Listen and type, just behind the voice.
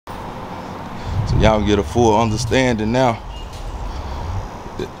So y'all get a full understanding now.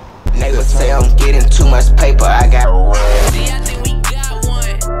 Neighbors say I'm getting too much paper. I got. See, I think we got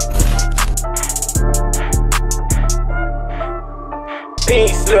one. Pink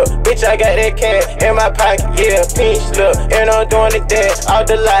slip, bitch, I got that cash in my pocket, yeah, pink slip. And I'm doing the dance out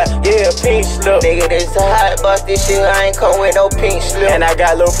the lot, yeah, pink slip. Nigga, this a hot bus, this shit, I ain't come with no pink slip. And I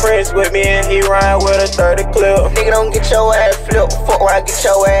got little friends with me and he ride with a 30 clip. Nigga, don't get your ass flipped, fuck when I get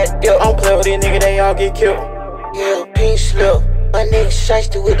your ass dipped. I'm playing with these niggas, they all get killed. Yeah, pink slip. My nigga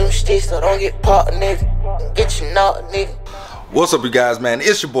shiesty with them sticks, so don't get popped, nigga. Get you knocked, nigga. What's up, you guys, man?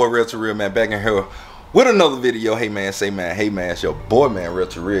 It's your boy Real to Real, man, back in here with another video. Hey man, say man, hey man, it's your boy, man, Real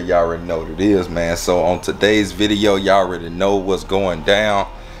to Real. Y'all already know what it is, man. So on today's video, y'all already know what's going down,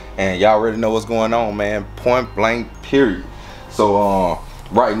 and y'all already know what's going on, man. Point blank, period. So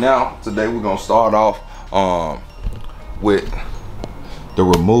right now, today we're gonna start off with the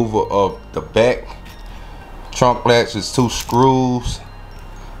removal of the back trunk latches, 2 screws,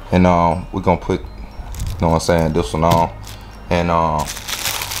 and we're gonna put, you know what I'm saying, this one on, and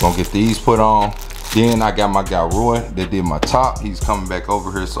gonna get these put on. Then I got my guy Roy that did my top. He's coming back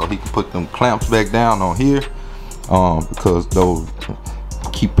over here so he can put them clamps back down on here, because those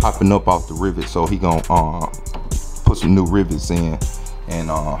keep popping up off the rivet. So he gonna put some new rivets in and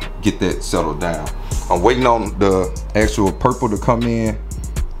get that settled down. I'm waiting on the actual purple to come in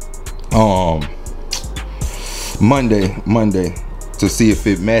Monday to see if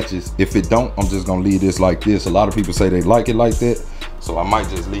it matches. If it don't, I'm just gonna leave this like this. A lot of people say they like it like that, so I might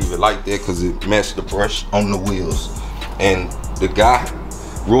just leave it like that because it matched the brush on the wheels. And the guy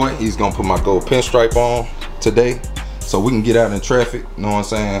Roy, he's gonna put my gold pinstripe on today so we can get out in traffic, you know what I'm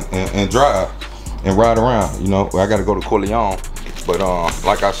saying, and drive and ride around. You know, I gotta go to Corleone, but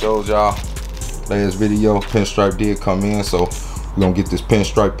like I showed y'all last video, pinstripe did come in, so we're gonna get this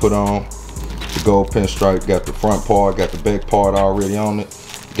pinstripe put on. The gold pinstripe, got the front part, got the back part already on it.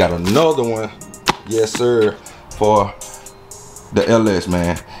 Got another one, yes sir, for the LS,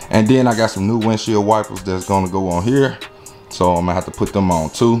 man. And then I got some new windshield wipers that's gonna go on here, so I'm gonna have to put them on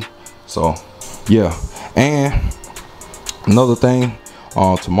too. So yeah, and another thing,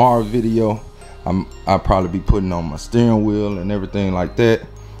 on tomorrow's video, I'll probably be putting on my steering wheel and everything like that,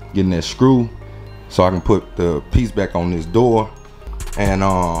 getting that screw so I can put the piece back on this door. And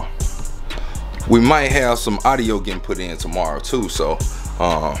we might have some audio getting put in tomorrow too. So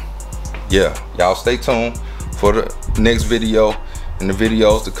yeah, y'all stay tuned for the next video and the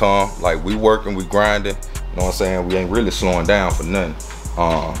videos to come. Like, we working, we grinding, you know what I'm saying? We ain't really slowing down for nothing.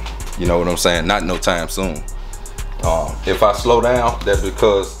 You know what I'm saying? Not no time soon. If I slow down, that's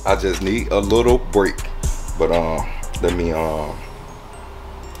because I just need a little break. But let me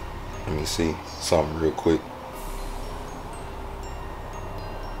see something real quick.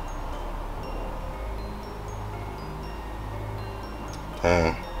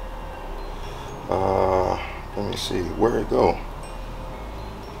 Let me see where it go.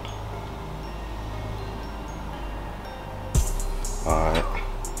 Alright,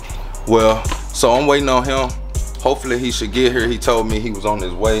 well, so I'm waiting on him. Hopefully he should get here. He told me he was on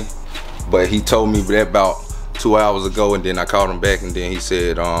his way, but he told me that about 2 hours ago, and then I called him back, and then he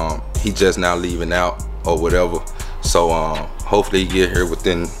said he just now leaving out or whatever. So hopefully he get here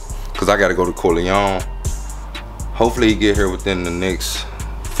within, because I gotta go to Corleone. Hopefully he get here within the next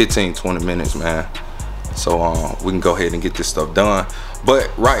 15-20 minutes, man. So we can go ahead and get this stuff done.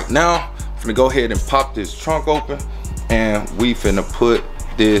 But right now, I'm gonna go ahead and pop this trunk open, and we finna put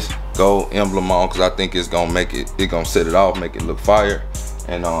this gold emblem on, because I think it's gonna make it, gonna set it off, make it look fire.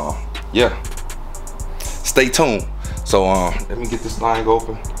 And yeah, stay tuned. So let me get this thing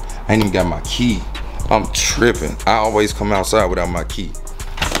open. I ain't even got my key. I'm tripping. I always come outside without my key.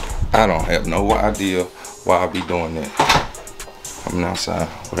 I don't have no idea why I be doing that. Coming outside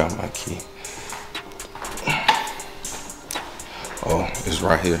without my key. Oh, it's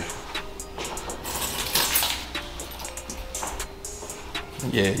right here.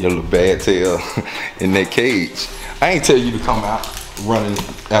 Yeah, your little bad tail in that cage. I ain't tell you to come out running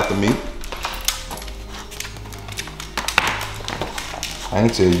after me. I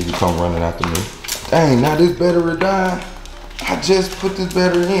ain't tell you to come running after me. Dang, now this battery died. I just put this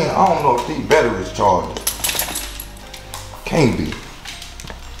battery in. I don't know if these batteries charging. Can't be.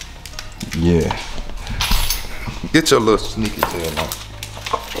 Yeah. Get your little sneaky tail on.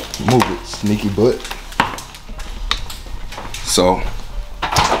 Move it, sneaky butt. So,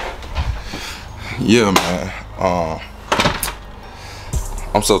 yeah, man.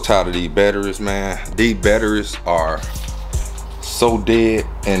 I'm so tired of these batteries, man. These batteries are so dead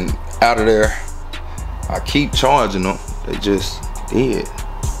and out of there. I keep charging them. They just dead.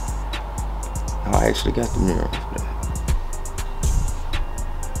 I actually got the mirror.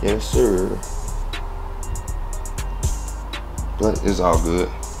 Yes, sir. But it's all good.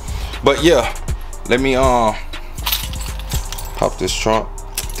 But yeah, let me pop this trunk.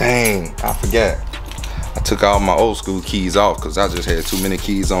 Dang, I forgot. I took all my old school keys off because I just had too many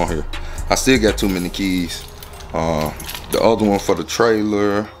keys on here. I still got too many keys. The other one for the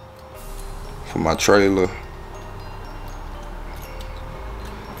trailer, for my trailer.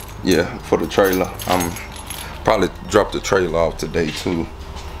 Yeah, for the trailer. I'm probably drop the trailer off today too.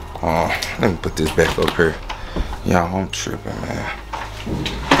 Let me put this back up here. Y'all, I'm tripping, man.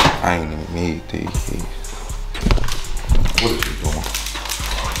 I ain't even need these keys. What is you doing?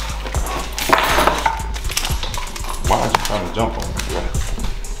 Why is you trying to jump on me, bro?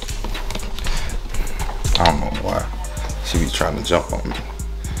 I don't know why she be trying to jump on me.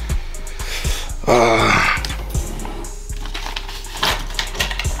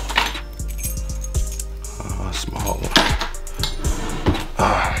 Small one.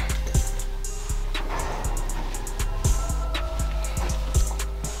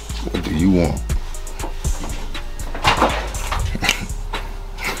 What do you want?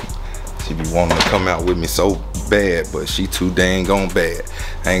 She be wanting to come out with me so bad, but she too dang on bad.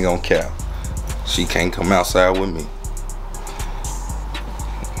 I ain't gonna cap. She can't come outside with me.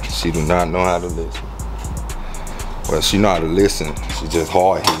 She do not know how to listen. Well, she know how to listen. She just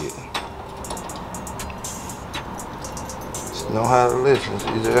hard-headed. She know how to listen.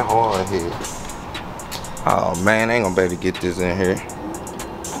 She just hard-headed. Oh man, I ain't gonna be able to get this in here.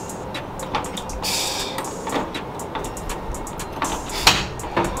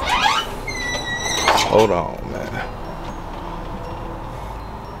 Hold on, man.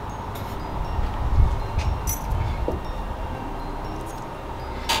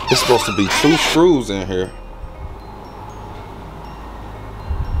 It's supposed to be 2 screws in here.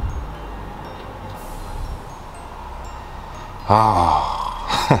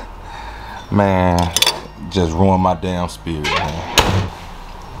 Oh, man, just ruined my damn spirit, man.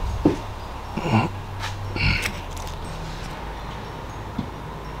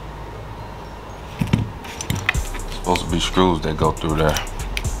 Supposed to be screws that go through there.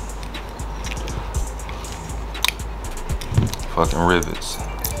 Fucking rivets.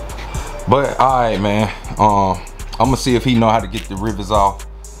 But alright, man. I'm gonna see if he know how to get the rivets off.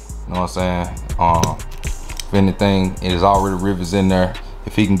 You know what I'm saying? If anything, there's already rivets in there.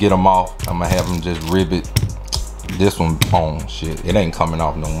 If he can get them off, I'm gonna have him just rivet this one on. Shit, it ain't coming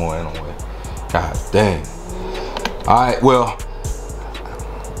off no more anyway. God dang. Alright, well,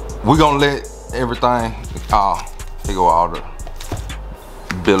 we're gonna let everything figure all the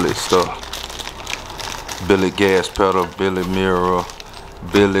billet stuff. Billet gas pedal, billet mirror,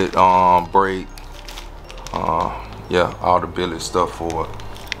 billet brake, yeah, all the billet stuff for it.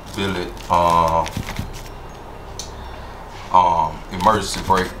 Billet emergency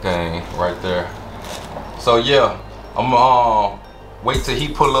brake thing right there. So yeah, I'm gonna wait till he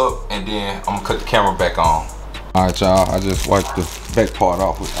pull up and then I'm gonna cut the camera back on. All right, y'all, I just wiped the back part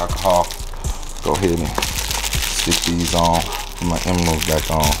off with alcohol. Go ahead and stick these on, put my emblems back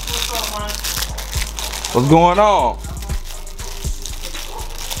on. What's going on?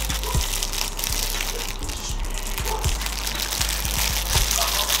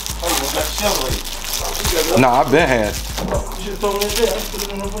 Nah, I've been had.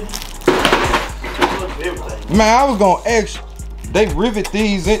 Man, I was gonna ask, they rivet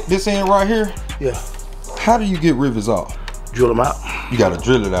these this end right here? Yeah. How do you get rivets off? Drill them out. You gotta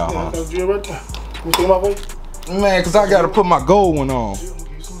drill it out, huh? Drill right there. You take my way? Man, cause I gotta put my gold one on.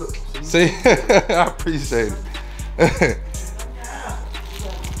 See, I appreciate it.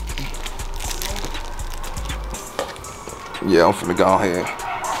 Yeah, I'm finna go ahead,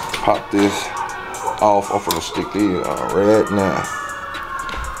 pop this off. I'm finna stick these right now.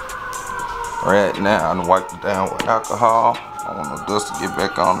 Right now, I'm gonna wipe it down with alcohol. I want no dust to get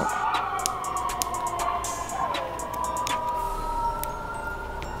back on it.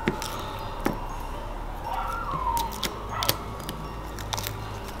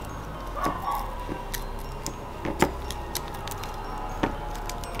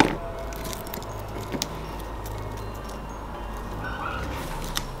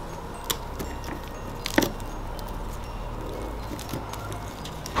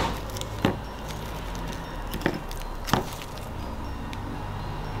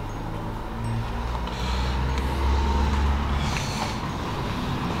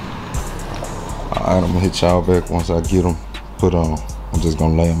 Alright, I'm gonna hit y'all back once I get them put on. I'm just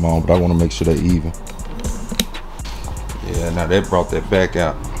gonna lay them on, but I wanna make sure they're even. Yeah, now that brought that back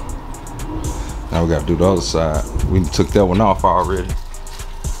out. Now we gotta do the other side. We took that one off already.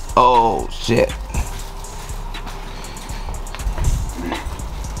 Oh shit.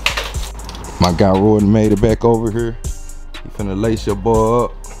 My guy Roy made it back over here. He finna lace your boy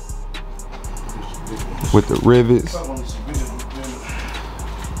up with the rivets.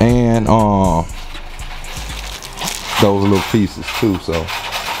 And those little pieces too. So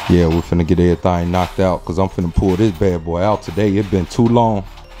yeah, we're finna get everything knocked out because I'm finna pull this bad boy out today. It's been too long.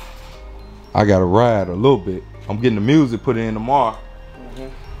 I gotta ride a little bit. I'm getting the music put in tomorrow.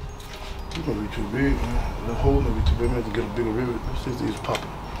 It's gonna be too big, man. The hole may be too big. We have to get a bigger rivet. Let's see if these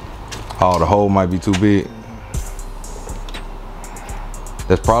popping. Oh, the hole might be too big.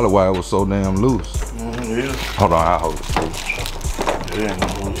 That's probably why it was so damn loose. Yeah. Hold on, I'll hold it.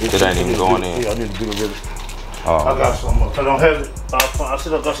 It ain't even going in. Yeah, I need a bigger rivet. Oh. I got some. If I don't have it, I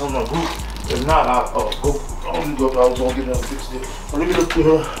said I got some on the group. If not, I'll go. I was gonna get another fix it. Let me look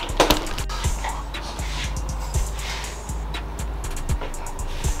through her.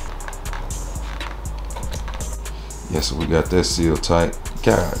 Yes, so we got that sealed tight.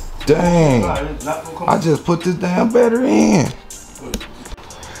 God dang. I just put this damn battery in.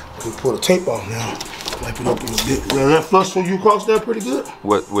 We put a tape on now. Wipe it up a little bit. Yeah, that flush when you cross there pretty good?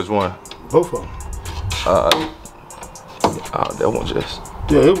 Which one? Both of them. That one just.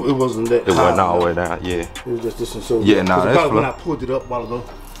 Yeah, it wasn't that. It wasn't all the way down, yeah. It was just this and so. Yeah, nah, that's when I pulled it up a while ago.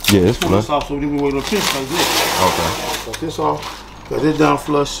 Yeah, it's Pull flush. this off so we didn't wait on pinch like this. Okay. Got this off. Got this down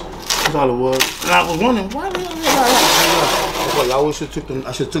flush. That's all it was. And I was wondering why the hell I always should took them.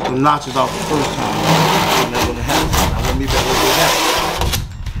 I should took the notches off the first time. And that wouldn't happen. I want me back over there.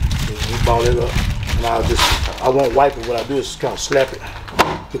 So we ball it up. And I won't wipe it. What I do is kind of slap it.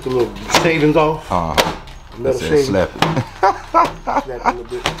 Get the little shavings off. Metal shavings. Slap it. Slap it a little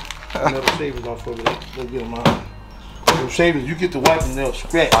bit. Metal shavings off of it. They'll get them out. Them shavings, you get to wipe and they'll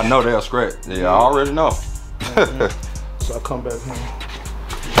scratch. I know they'll scratch. Yeah, I already know. So I come back here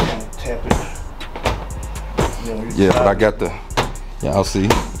and tap it. Yeah, but I got the, y'all see,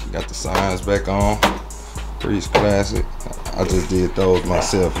 got the signs back on. Freeze Classic. I just did those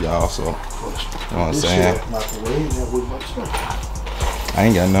myself, y'all, so, you know what I'm saying? I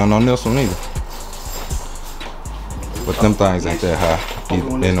ain't got nothing on this one either. But them things ain't that high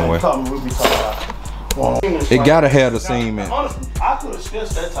either, anyway. It gotta have the seam in. Honestly, I could have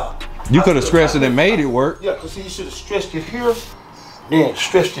stretched that top. You could have stretched it and made it work. Yeah, because you should have stretched it here, then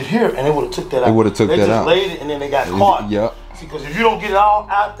stretched it here, and it would have took that out. It would have took that out. They just laid it and then they got caught. Yep. See, because if you don't get it all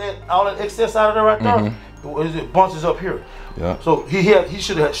out all that excess out of there right there, it bunches up here. Yeah. So he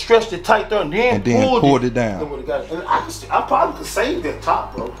should have stretched it tight there and then pulled it down. Then got it. And I probably could save that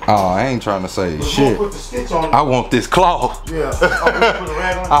top, bro. Oh, I ain't trying to say But shit. put the stitch on it. I want this cloth. Yeah. Put a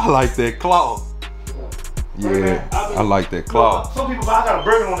rag on it. I like that cloth. Yeah, I like that cloth. Some people, I got a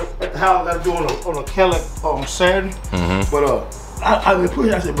burger on it. How I got to do on a Cadillac on Saturday. But I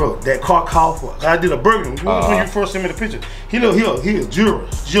said, bro, that car called for it. I did a burger when you first sent me the picture. He a jeweler.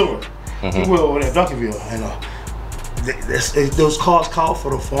 He went over there at Duncanville, and those cars call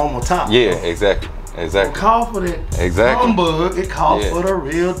for the formal top. Yeah, exactly. It called for that humbug. It called for the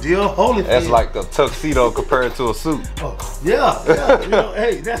real deal Holyfield. That's like the tuxedo compared to a suit. Yeah. You know,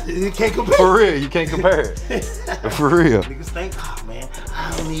 hey, you can't compare. For real, you can't compare it. For real. Niggas think, oh man,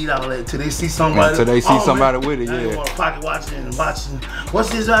 I don't need all that until they see somebody. Until they see somebody with it, I yeah. want to pocket watching and watching. What's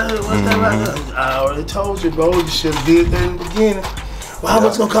this right here? What's that right there? I already told you, bro. You should have did that in the beginning. Well, how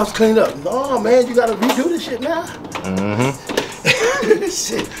much gonna cost to clean up? No, man, you gotta redo this shit now.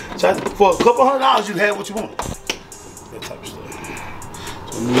 Shit. So for a couple $100, you had what you wanted. That type of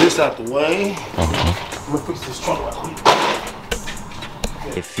stuff. So move this out the way. I'm gonna fix this trunk right quick.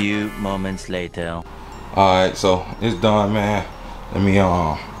 A few moments later. Alright, so it's done, man. Let me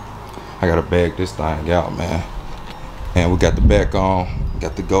I gotta bag this thing out, man. And we got the back on,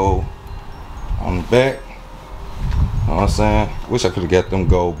 got the gold on the back. You know what I'm saying? Wish I could have got them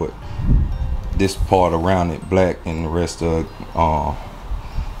gold, but this part around it black and the rest of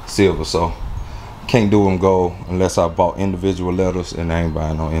silver, so can't do them gold unless I bought individual letters, and I ain't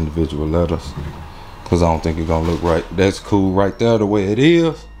buying no individual letters because I don't think it's gonna look right. That's cool right there the way it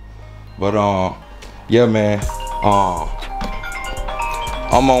is, but yeah, man,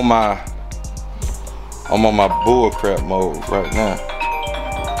 I'm on my bull crap mode right now.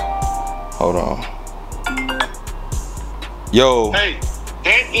 Hold on. Yo. Hey,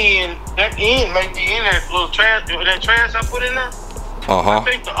 that end might be in that little trash, that trash I put in there. I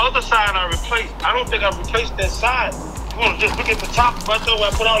think the other side I replaced. I don't think I replaced that side. You want to just look at the top right there where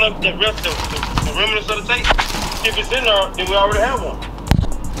I put all that rest of the remnants of the tape. If it's in there, then we already have one.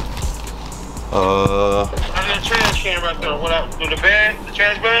 Out of that trash can right there. The bag, the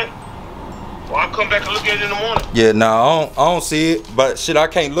trash bag. Well, I'll come back and look at it in the morning. Yeah, nah, I don't see it. But shit, I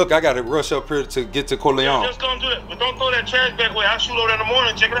can't look. I gotta rush up here to get to Corleone. Yeah, just don't do it. But don't throw that trash bag away. I'll shoot over there in the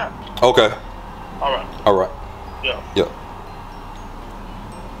morning and check it out. Okay. All right. All right. Yeah. Yeah.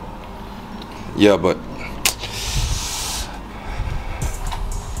 Yeah, but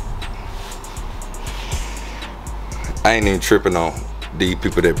I ain't even tripping on these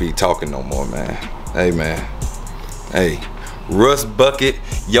people that be talking no more, man. Hey, man. Hey, Russ bucket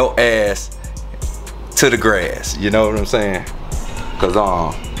your ass to the grass. You know what I'm saying? Cause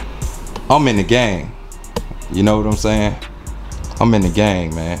I'm in the gang. You know what I'm saying? I'm in the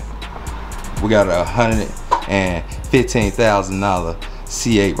gang, man. We got a $115,000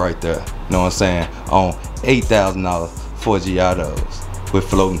 C8 right there. You know what I'm saying? On $8,000 for Giottos with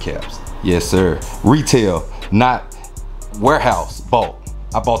floating caps. Yes, sir. Retail, not warehouse. Bought.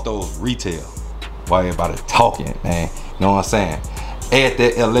 I bought those retail. Why everybody talking, man? You know what I'm saying? Add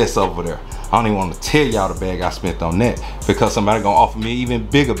that LS over there. I don't even want to tell y'all the bag I spent on that because somebody gonna offer me even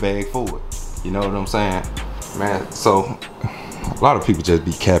bigger bag for it. You know what I'm saying? Man, so a lot of people just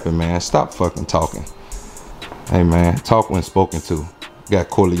be capping, man. Stop fucking talking. Hey, man, talk when spoken to. We got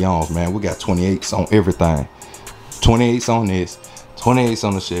Corleones, man. We got 28s on everything. 28s on this, 28s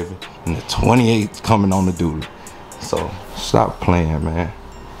on the Chevy, and the 28s coming on the duty. So stop playing, man.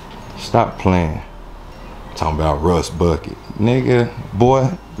 Stop playing. Talking about Russ bucket. Nigga, boy,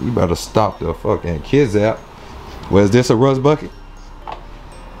 you better stop the fucking kids out. Well, is this a Russ bucket?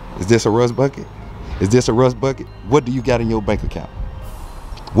 Is this a Russ bucket? Is this a Russ bucket? What do you got in your bank account?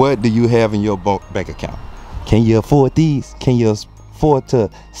 What do you have in your bank account? Can you afford these? Can you afford to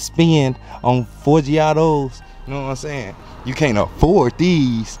spend on 4 Giottos? You know what I'm saying? You can't afford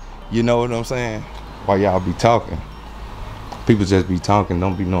these. You know what I'm saying? While y'all be talking. People just be talking,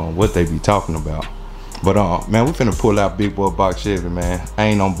 don't be knowing what they be talking about. But man, we finna pull out Big Boy Box Chevy, man. I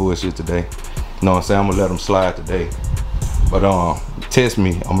ain't on bullshit today. You know what I'm saying? I'm gonna let them slide today. But test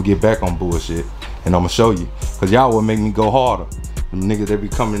me, I'm gonna get back on bullshit. And I'm gonna show you. Cause y'all will make me go harder. Them niggas that be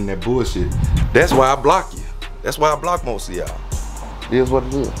coming in that bullshit. That's why I block you. That's why I block most of y'all. It is what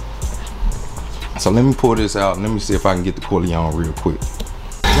it is. So let me pull this out and let me see if I can get the Corleone real quick.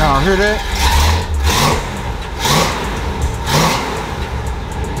 Y'all hear that?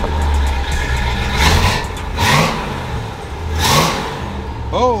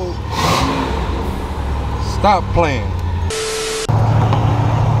 Oh, stop playing.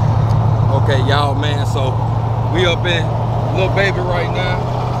 Okay, y'all, man, so we up in Lil Baby right now.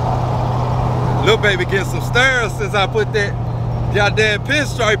 Lil Baby getting some stares since I put that goddamn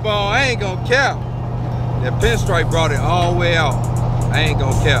pinstripe on. I ain't gonna cap. That pinstripe brought it all the way out. I ain't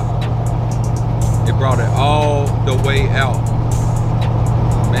gonna cap. It brought it all the way out.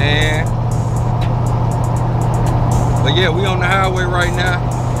 Man. But yeah, we on the highway right now.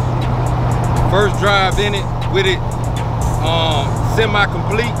 First drive in it with it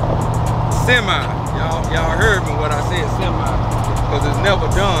semi-complete. Semi. Y'all heard me what I said, semi. Because it's never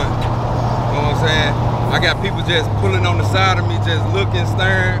done. You know what I'm saying? I got people just pulling on the side of me, just looking,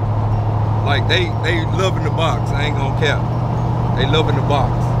 staring. Like they loving the box. I ain't gonna cap. They loving the box.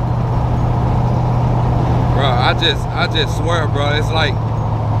 Bro, I just swear, bro, it's like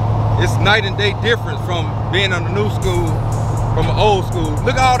it's night and day difference from being on the new school, from the old school.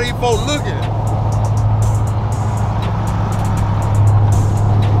 Look at all these folks looking.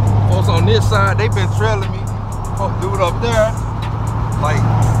 Folks on this side, they been trailing me. Folks do it up there. Like,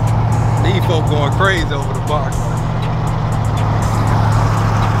 these folks going crazy over the box.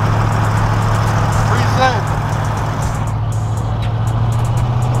 Appreciate it.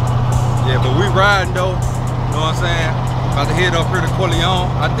 Yeah, but we riding though. You know what I'm saying? About to head up here to Corleone.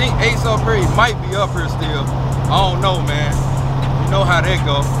 I think Ace up here, he might be up here still. I don't know, man. You know how that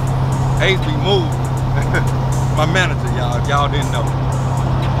go. Ace be moved. My manager, y'all, if y'all didn't know.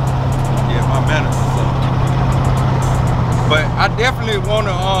 Yeah, my manager, so. But I definitely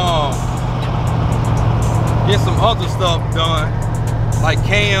wanna get some other stuff done. Like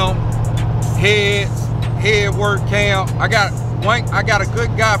cam, head work cam. I got a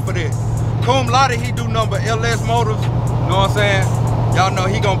good guy for that. Cum Laude, he do number LS motors. You know what I'm saying? Y'all know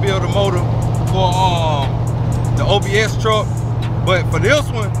he gonna build a motor for the OBS truck. But for this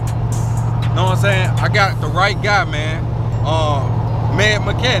one, you know what I'm saying? I got the right guy, man. Mad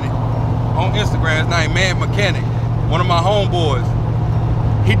Mechanic on Instagram. His name Mad Mechanic. One of my homeboys.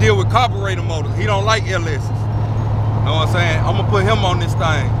 He deal with carburetor motors. He don't like LS's. You know what I'm saying? I'm gonna put him on this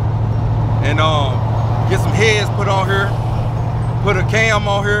thing and get some heads put on here, put a cam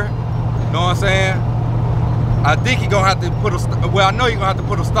on here. You know what I'm saying? I think he gonna have to put a, well, I know he gonna have to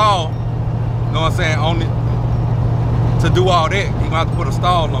put a stall, you know what I'm saying, on it. To do all that, he gonna have to put a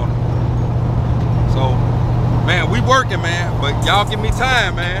stall on it. So, man, we working, man. But y'all give me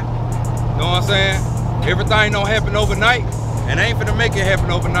time, man. Know what I'm saying? Everything don't happen overnight. And I ain't finna make it happen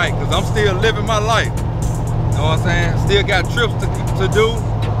overnight, because I'm still living my life. Know what I'm saying? Still got trips to do.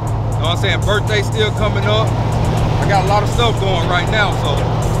 Know what I'm saying? Birthday still coming up. I got a lot of stuff going right now, so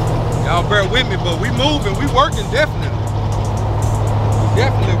y'all bear with me, but we moving, we working definitely. We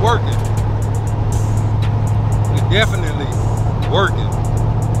definitely working. We definitely working.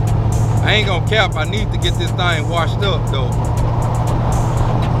 I ain't gonna cap, I need to get this thing washed up though.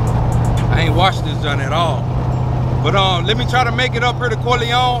 I ain't washed this joint at all. But let me try to make it up here to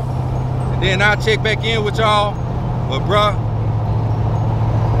Corleone, and then I'll check back in with y'all. But bruh,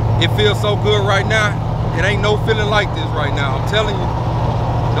 it feels so good right now. It ain't no feeling like this right now. I'm telling you,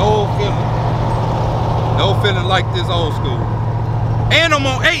 no feeling. No feeling like this old school. And I'm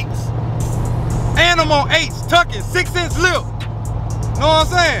on 8s. And I'm on 8s, tucking 6-inch lip. Know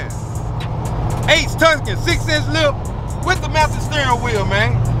what I'm saying? 8s tucking 6-inch lip with the master steering wheel,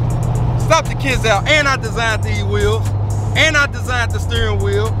 man. Stop the kids out. And I designed these wheels. And I designed the steering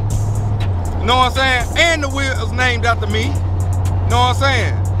wheel. You know what I'm saying? And the wheel is named after me. You know what I'm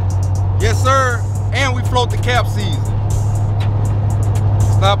saying? Yes, sir. And we float the cap season.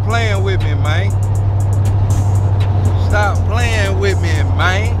 Stop playing with me, man. Stop playing with me,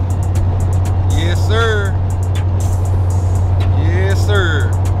 man. Yes, sir. Yes,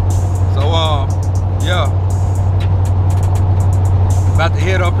 sir. So, yeah. About to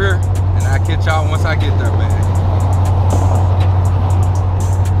head up here, and I'll catch y'all once I get there, man.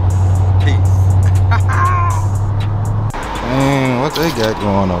 Peace. Man, what they got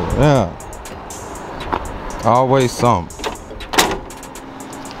going over there? Always something.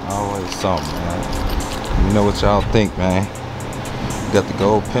 Always something, man. You know what y'all think, man. Got the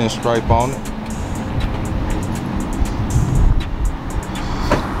gold pinstripe on it.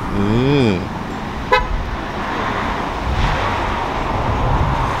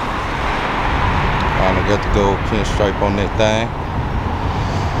 Finally got the gold pinstripe on that thing.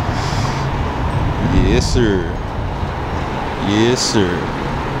 Yes, sir. Yes, sir.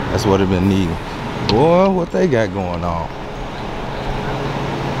 That's what I've been needing. Boy, what they got going on?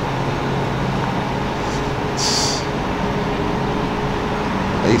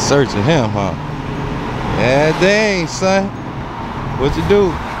 They searching him, huh? Yeah, dang, son. What you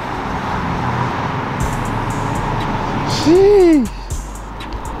do? Sheesh.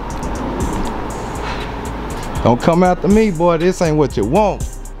 Don't come after me, boy. This ain't what you want.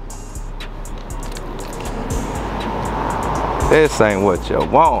 This ain't what you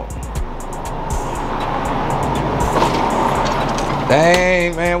want.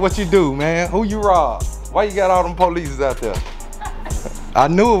 Dang, man, what you do, man? Who you robbed? Why you got all them polices out there? I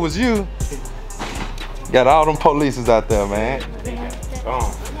knew it was you. Got all them polices out there, man.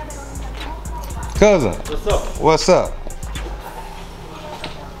 Cousin. What's up? What's up?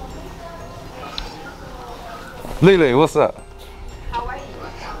 Lily, what's up? How are you?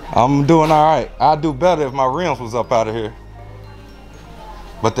 I'm doing all right. I'd do better if my rims was up out of here.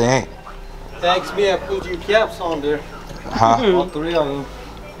 But they ain't. Thanks me, I put your caps on there. Huh? All 3 of them.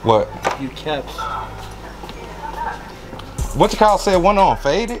 What? Your caps. What you call said one on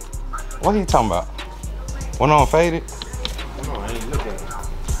faded? What are you talking about? One on faded? No, I ain't looking at it.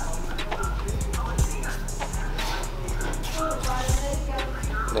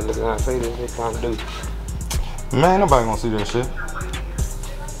 They looking at faded, they trying to do. Man, nobody gonna see that shit.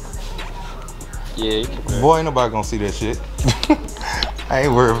 Yeah, you can. Boy, ain't nobody gonna see that shit. I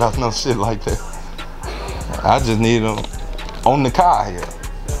ain't worried about no shit like that. I just need them on the car here.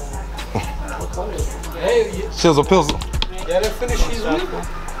 Hey, Shizzle pizzle. yeah, they finished his week.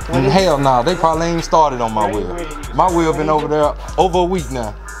 Hell nah, they probably ain't even started on my wheel. My wheel been over there over a week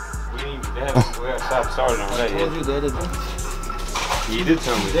now. We haven't stopped started on that yet. He did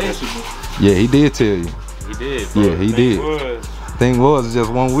tell me that. Yeah, he did tell you. He did. Yeah, he did. Thing was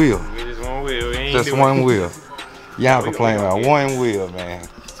just one wheel. Just one wheel. Just one wheel. Y'all complain about one wheel, man.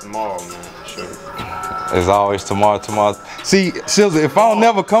 Tomorrow, man, for sure. It's always tomorrow. See, Shizzle, if I don't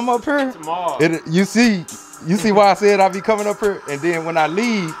never come up here, you see why I said I be coming up here, and then when I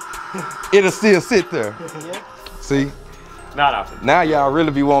leave, it'll still sit there. See? Not often. Now y'all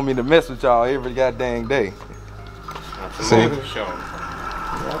really be wanting me to mess with y'all every goddamn day. See?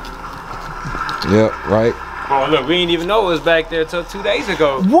 Yep, right. Oh, look, we didn't even know it was back there till 2 days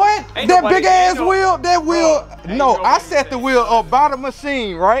ago. What? Ain't that nobody- big ass ain't no- wheel? That wheel? Bro, No, ain't I nobody set the wheel up by the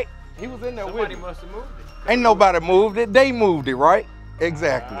machine, right? He was in there with Somebody me. must have moved it. Ain't nobody moved it. They moved it, right?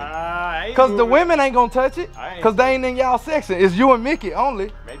 Exactly. Cause the women ain't gonna touch it. Cause they ain't in y'all section. It's you and Mickey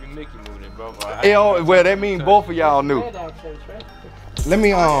only. Maybe Mickey moved it, bro. Well, that means both of y'all knew. Let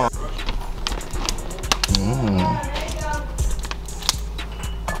me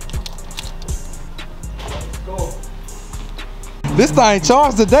This thing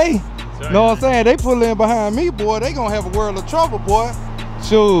charged today. Know what I'm saying? They pull in behind me, boy. They gonna have a world of trouble, boy.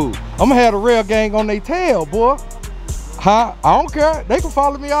 Shoot, I'm gonna have the rail gang on their tail, boy. Huh? I don't care. They can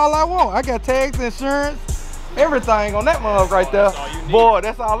follow me all I want. I got tags, insurance, everything on that mug right there. Boy,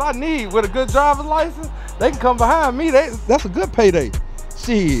 that's all I need. With a good driver's license, they can come behind me. That's a good payday.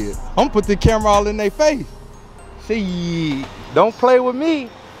 Shit, I'm gonna put the camera all in their face. Shit, don't play with me.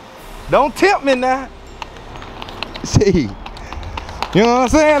 Don't tempt me now. Shit, you know what I'm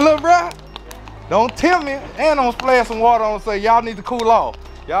saying, little bro? Don't tempt me. And I'm splash some water on and say, y'all need to cool off.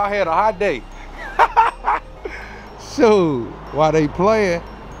 Y'all had a hot day. Shoot, while they playing.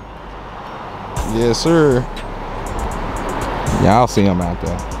 Yes, sir. Y'all see them out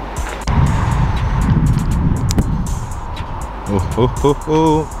there. Oh, oh, oh,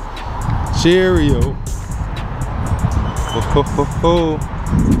 oh. Cheerio. Oh, oh, oh, oh.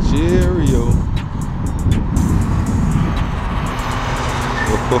 Cheerio.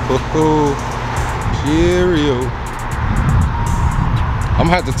 Oh, oh, oh, oh. Cheerio. I'm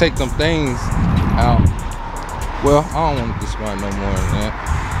gonna have to take them things out. Well, I don't want to describe no more than that.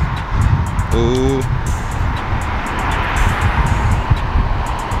 Ooh.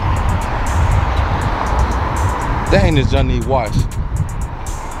 Dang, this junk need wash.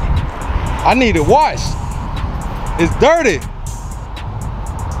 I need it washed. It's dirty.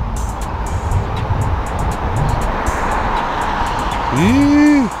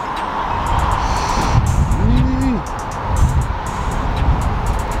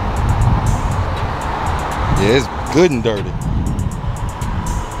 Yeah, it's good and dirty.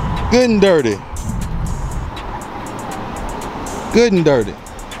 Good and dirty. Good and dirty.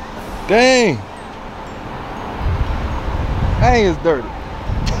 Dang. Dang, it's dirty.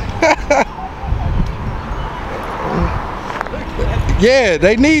 Yeah,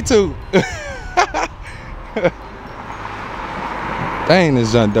 they need to. Dang,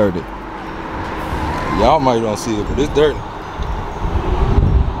 this junk dirty. Y'all might don't see it, but it's dirty.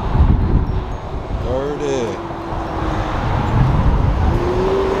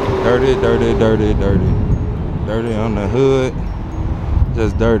 Dirty, dirty, dirty, dirty. Dirty on the hood.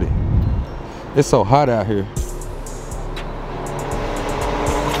 Just dirty. It's so hot out here.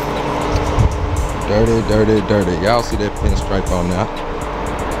 Dirty, dirty, dirty. Y'all see that pinstripe on there? You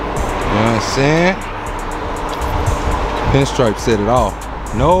know what I'm saying? Pinstripe said it all.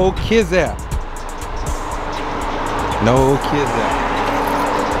 No kids out. No kids out.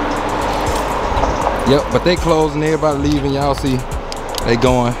 Yep, but they closing, everybody leaving. Y'all see they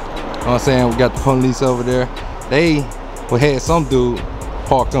going. You know what I'm saying? We got the police over there. They had some dude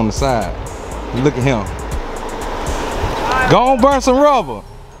parked on the side. Look at him. Go on, burn some rubber.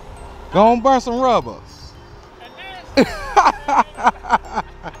 Go on, burn some rubber.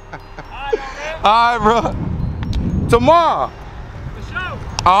 All right, bro. Tomorrow. For sure.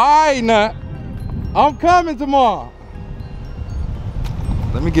 All right, now. I'm coming tomorrow.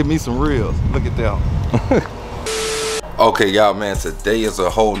 Let me get me some reels. Look at that. Okay, y'all, man, today is a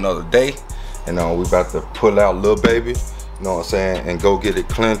whole nother day. And we about to pull out Lil Baby, you know what I'm saying, and go get it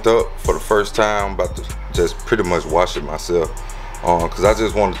cleaned up for the first time. I'm about to just pretty much wash it myself. Cause I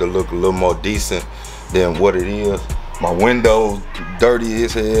just wanted to look a little more decent than what it is. My windows dirty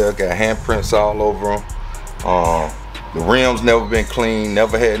as hell, got handprints all over them. The rims never been clean,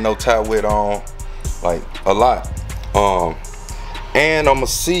 never had no tie wet on, like a lot. And I'm gonna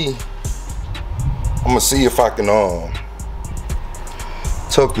see if I can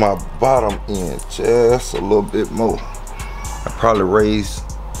tuck my bottom in just a little bit more. I probably raise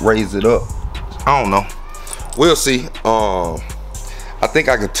it up. I don't know. We'll see. I think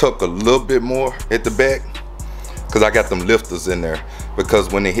I can tuck a little bit more at the back because I got them lifters in there, because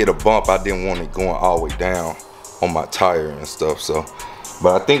when they hit a bump I didn't want it going all the way down on my tire and stuff. So,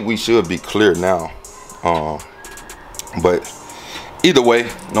 but I think we should be clear now. But either way,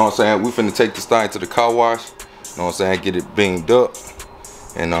 you know what I'm saying, we finna take this thing to the car wash, you know what I'm saying, get it beamed up,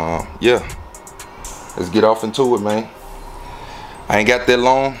 and yeah, let's get off into it, man. I ain't got that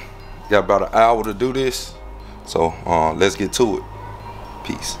long, got about an hour to do this, so let's get to it.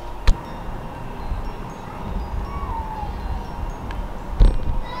 Peace.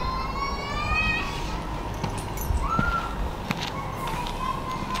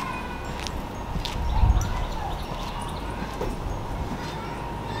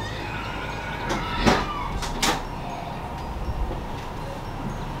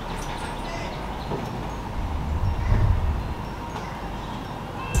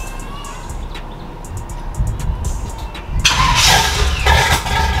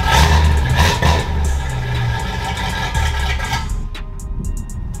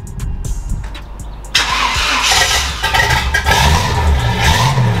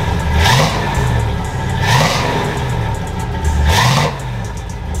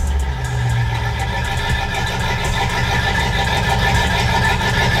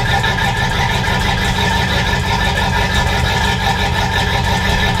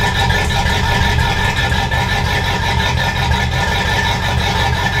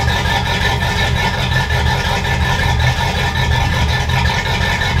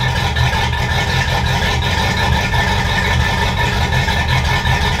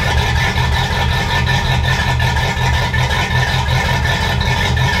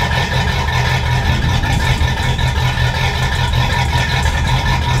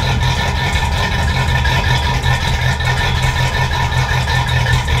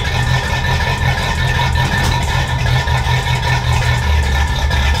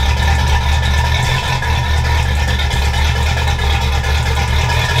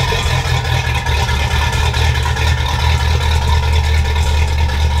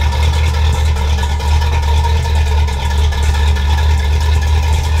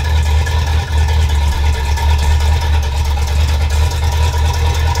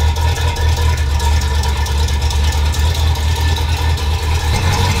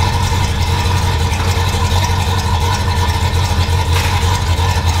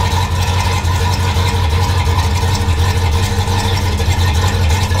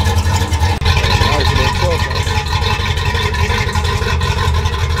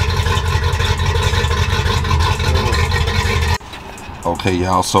 Okay,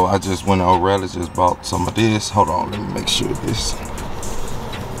 y'all, so I just went to O'Reilly, just bought some of this. Hold on, let me make sure this.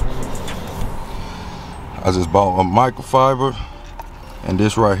 I just bought a microfiber, and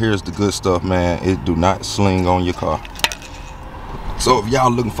this right here is the good stuff, man. It do not sling on your car. So if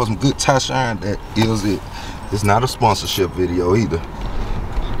y'all looking for some good tie shine, that is it. It's not a sponsorship video either.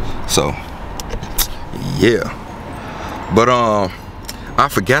 So yeah, but I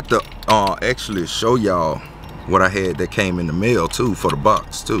forgot to actually show y'all what I had that came in the mail too, for the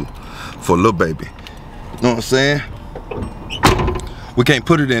box too, for Lil Baby. You know what I'm saying? We can't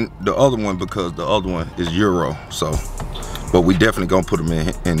put it in the other one because the other one is Euro. So, but we definitely gonna put them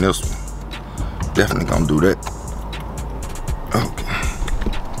in this one. Definitely gonna do that. Okay.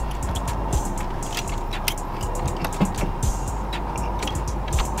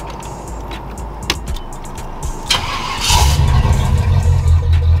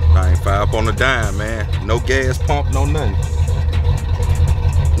 I ain't fire up on the dime, man. No gas pump, no nothing.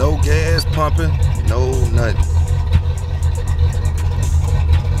 No gas pumping, no nothing.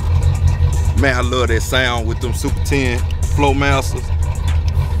 Man, I love that sound with them Super 10 Flowmasters.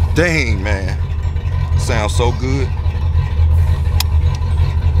 Dang, man. Sounds so good.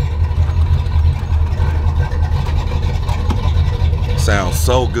 Sounds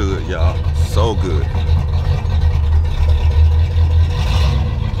so good, y'all. So good.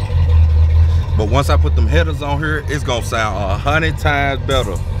 But once I put them headers on here, it's gonna sound 100 times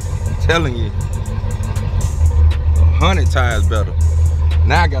better. I'm telling you. 100 times better.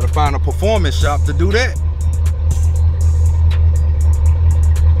 Now I gotta find a performance shop to do that.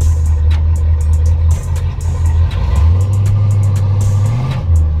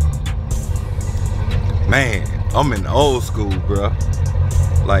 Man, I'm in the old school, bro.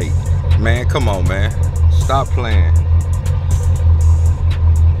 Like, man, come on, man. Stop playing.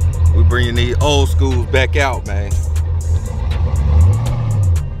 We bringing these old schools back out, man.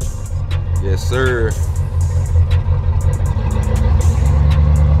 Yes, sir.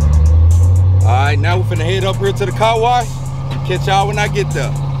 All right, now we're finna head up here to the car wash. Catch y'all when I get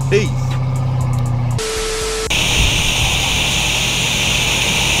there. Peace.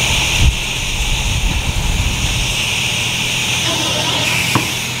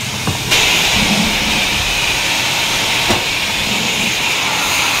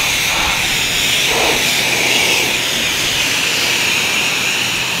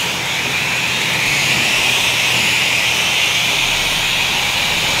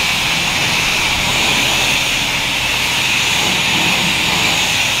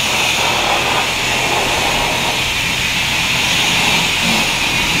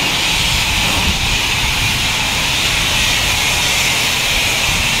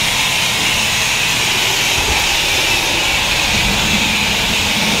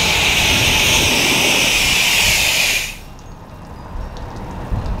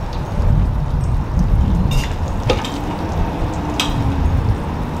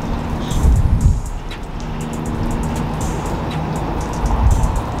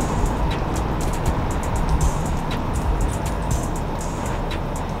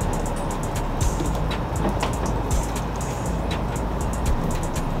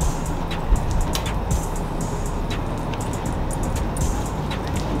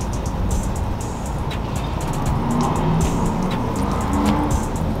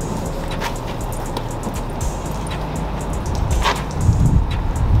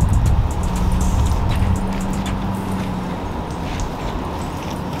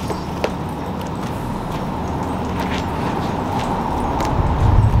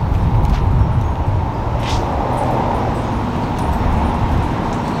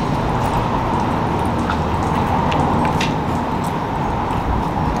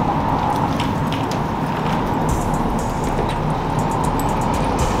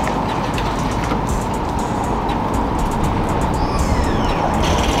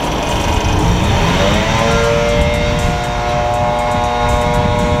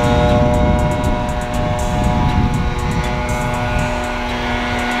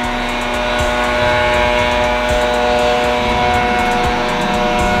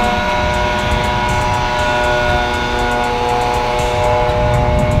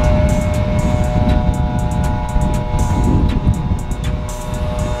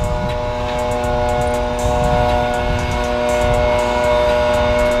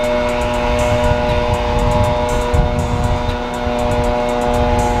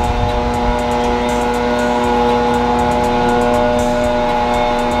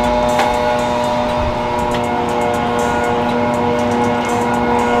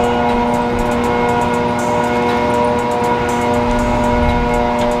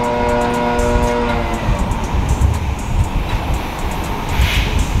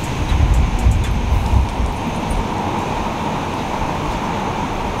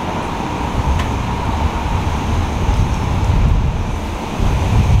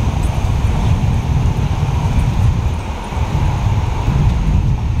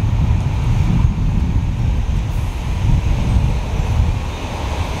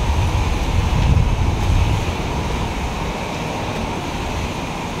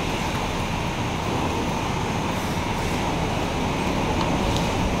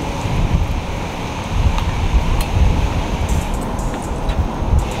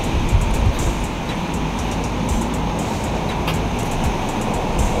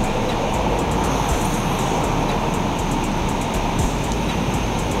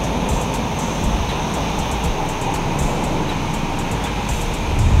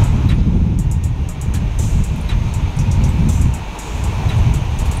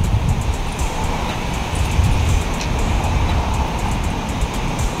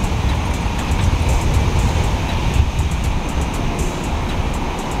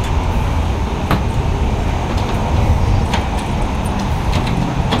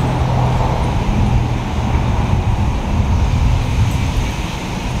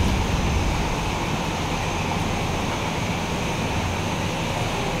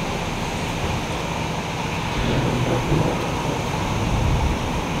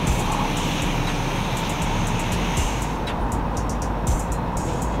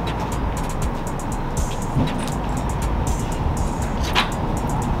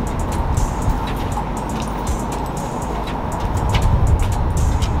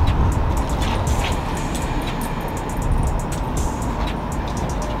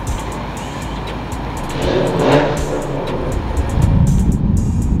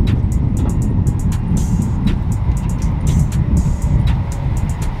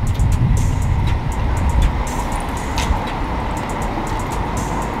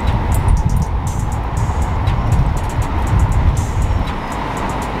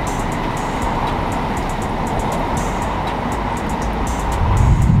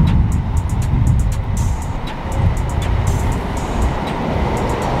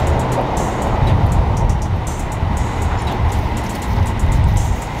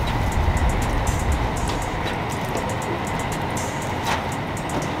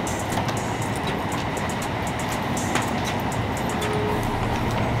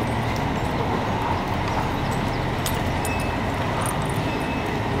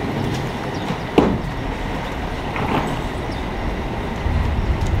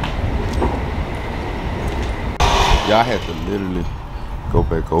 Y'all had to literally go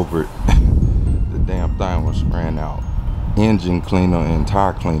back over it. The damn thing was ran out. Engine cleaner and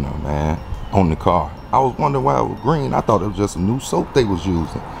tire cleaner, man, on the car. I was wondering why it was green. I thought it was just a new soap they was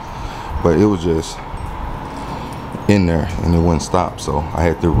using, but it was just in there and it wouldn't stop. So I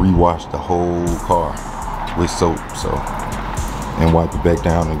had to rewash the whole car with soap, so, and wipe it back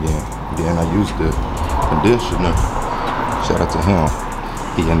down again. Then I used the conditioner. Shout out to him.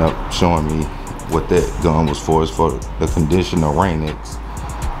 He ended up showing me what that gun was for. It's for the conditioner Rain-X.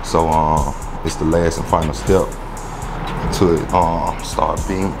 So it's the last and final step to start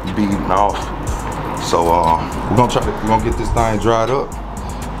beating off. So we're gonna get this thing dried up,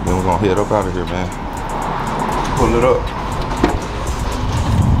 then we're gonna head up out of here, man. Pull it up.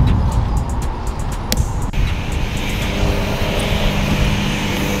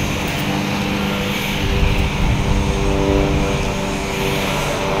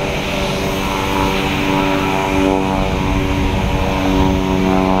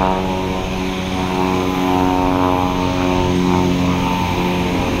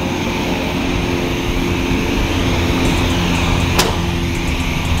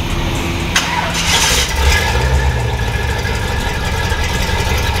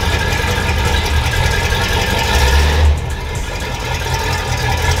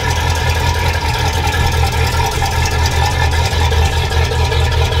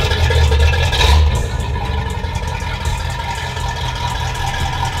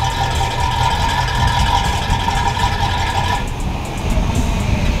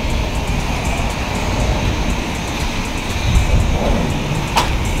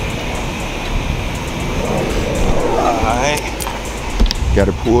 Got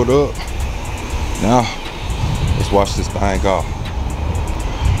it pulled up. Now let's wash this thing off.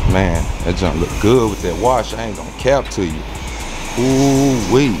 Man, that junk look good with that wash. I ain't gonna cap to you. Ooh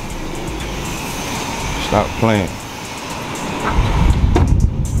wee. Stop playing.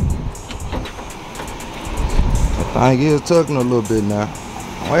 That thing is tugging a little bit now.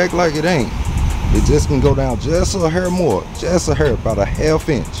 Don't act like it ain't. It just can go down just a hair more. Just a hair, about a ½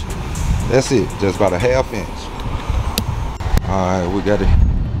 inch. That's it, just about a ½ inch. All right, we got it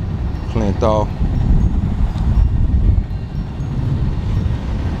cleaned off.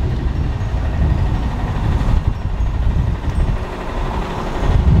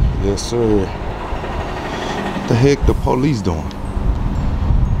 Yes, sir. What the heck the police doing?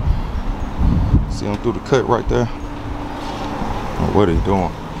 See them through the cut right there? Oh, what are they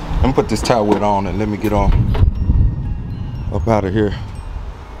doing? Let me put this towel wet on and let me get on up out of here.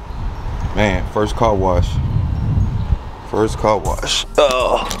 Man, first car wash. First car wash.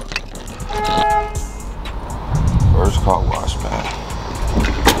 Oh. First car wash, man.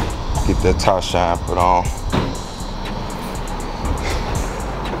 Get that tire shine put on.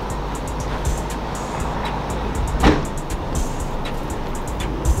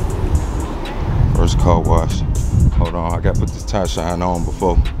 First car wash. Hold on, I gotta put this tire shine on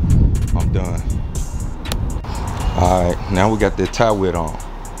before I'm done. All right, now we got that tire wet on.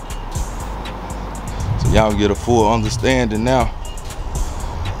 Y'all get a full understanding now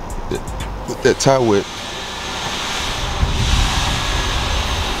with that tire wet.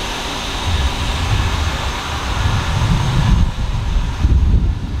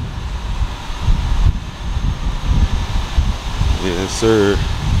 Yes, sir.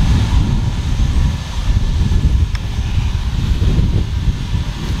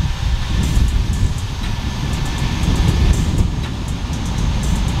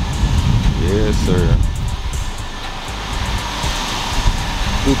 Yes, sir.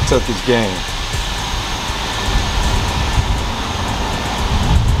 Good Tuckage game.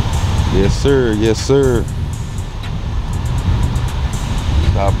 Yes, sir. Yes, sir.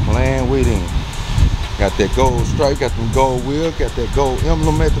 Stop playing with him. Got that gold stripe, got them gold wheel, got that gold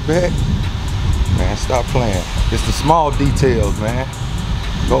emblem at the back. Man, stop playing. It's the small details, man.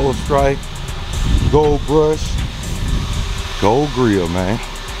 Gold stripe, gold brush, gold grill, man.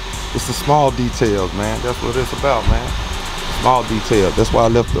 It's the small details, man. That's what it's about, man. Small details. That's why I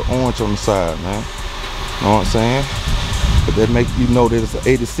left the orange on the side, man. Know what I'm saying? But that make you know that it's an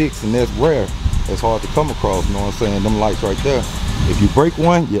 86 and that's rare. That's hard to come across, you know what I'm saying? Them lights right there. If you break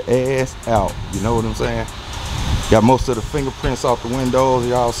one, your ass out. You know what I'm saying? Got most of the fingerprints off the windows,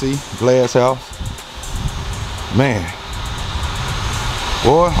 y'all see? Glass house. Man.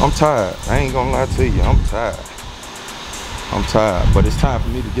 Boy, I'm tired. I ain't gonna lie to you, I'm tired. I'm tired, but it's time for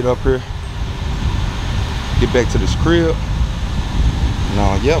me to get up here, get back to this crib.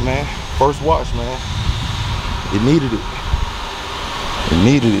 No, yeah, man. First wash, man. It needed it. It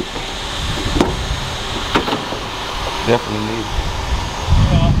needed it. Definitely needed it.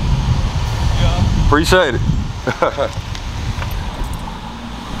 Yeah. Appreciate it.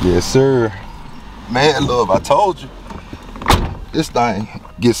 Yes, sir. Man, love, I told you. This thing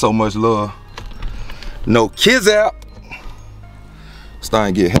gets so much love. No kids out. This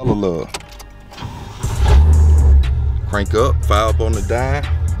thing get hella love. Crank up, fire up on the dime. You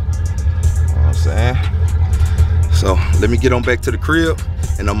know what I'm saying? So let me get on back to the crib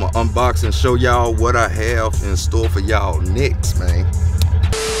and I'm gonna unbox and show y'all what I have in store for y'all next, man.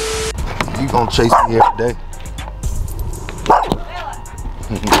 You gonna chase me every day?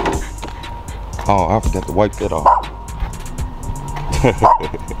 Oh, I forgot to wipe that off.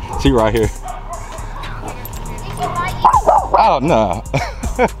 She right here. Oh no.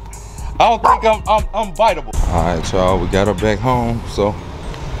 I don't think I'm biteable. All right, y'all, we got her back home, so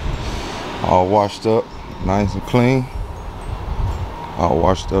all washed up, nice and clean. All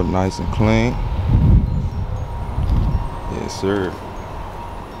washed up, nice and clean. Yes, sir.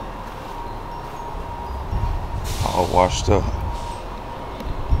 All washed up.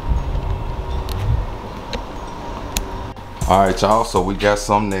 All right, y'all, so we got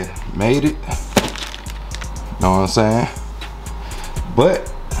something that made it. Know what I'm saying? But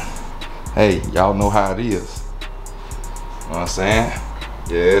hey, y'all know how it is. Know what I'm saying?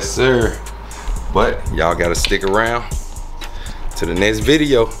 Yes, sir. But y'all gotta stick around to the next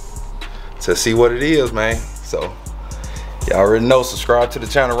video to see what it is, man. So y'all already know, subscribe to the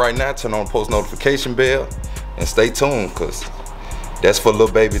channel right now, turn on the post notification bell, and stay tuned, cause that's for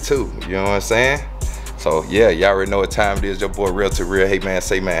little baby too. You know what I'm saying? So yeah, y'all already know what time it is. Your boy Real to Real. Hey man,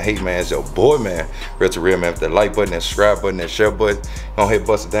 say man, hey man, it's your boy man. Real to Real, man. With that like button, that subscribe button, that share button. Don't hit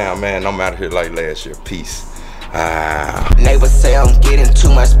bust it down, man. I'm out of here like last year. Peace. Neighbors say I'm getting too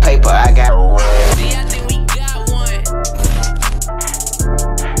much paper. I got See, I think we got one.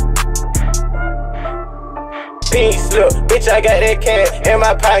 Pink slip, bitch, I got that cash in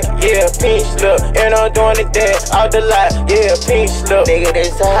my pocket, yeah, pink slip. And I'm doing the dance out the lot, yeah, pink slip. nigga,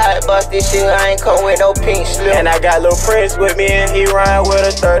 this a hot bus, this shit, I ain't come with no pink slip. And I got little friends with me and he ride with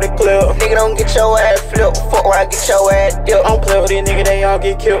a 30 clip. Nigga, don't get your ass flipped, fuck around, get your ass dipped. I'm playing with these niggas, they all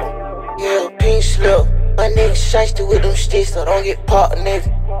get killed. Yeah, pink slip. My nigga shiesty with them sticks, so don't get popped, nigga.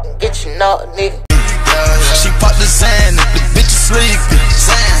 Get you knocked, nigga. She popped the sand, the bitch sleeping.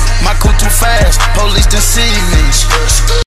 My crew too fast, police done see me.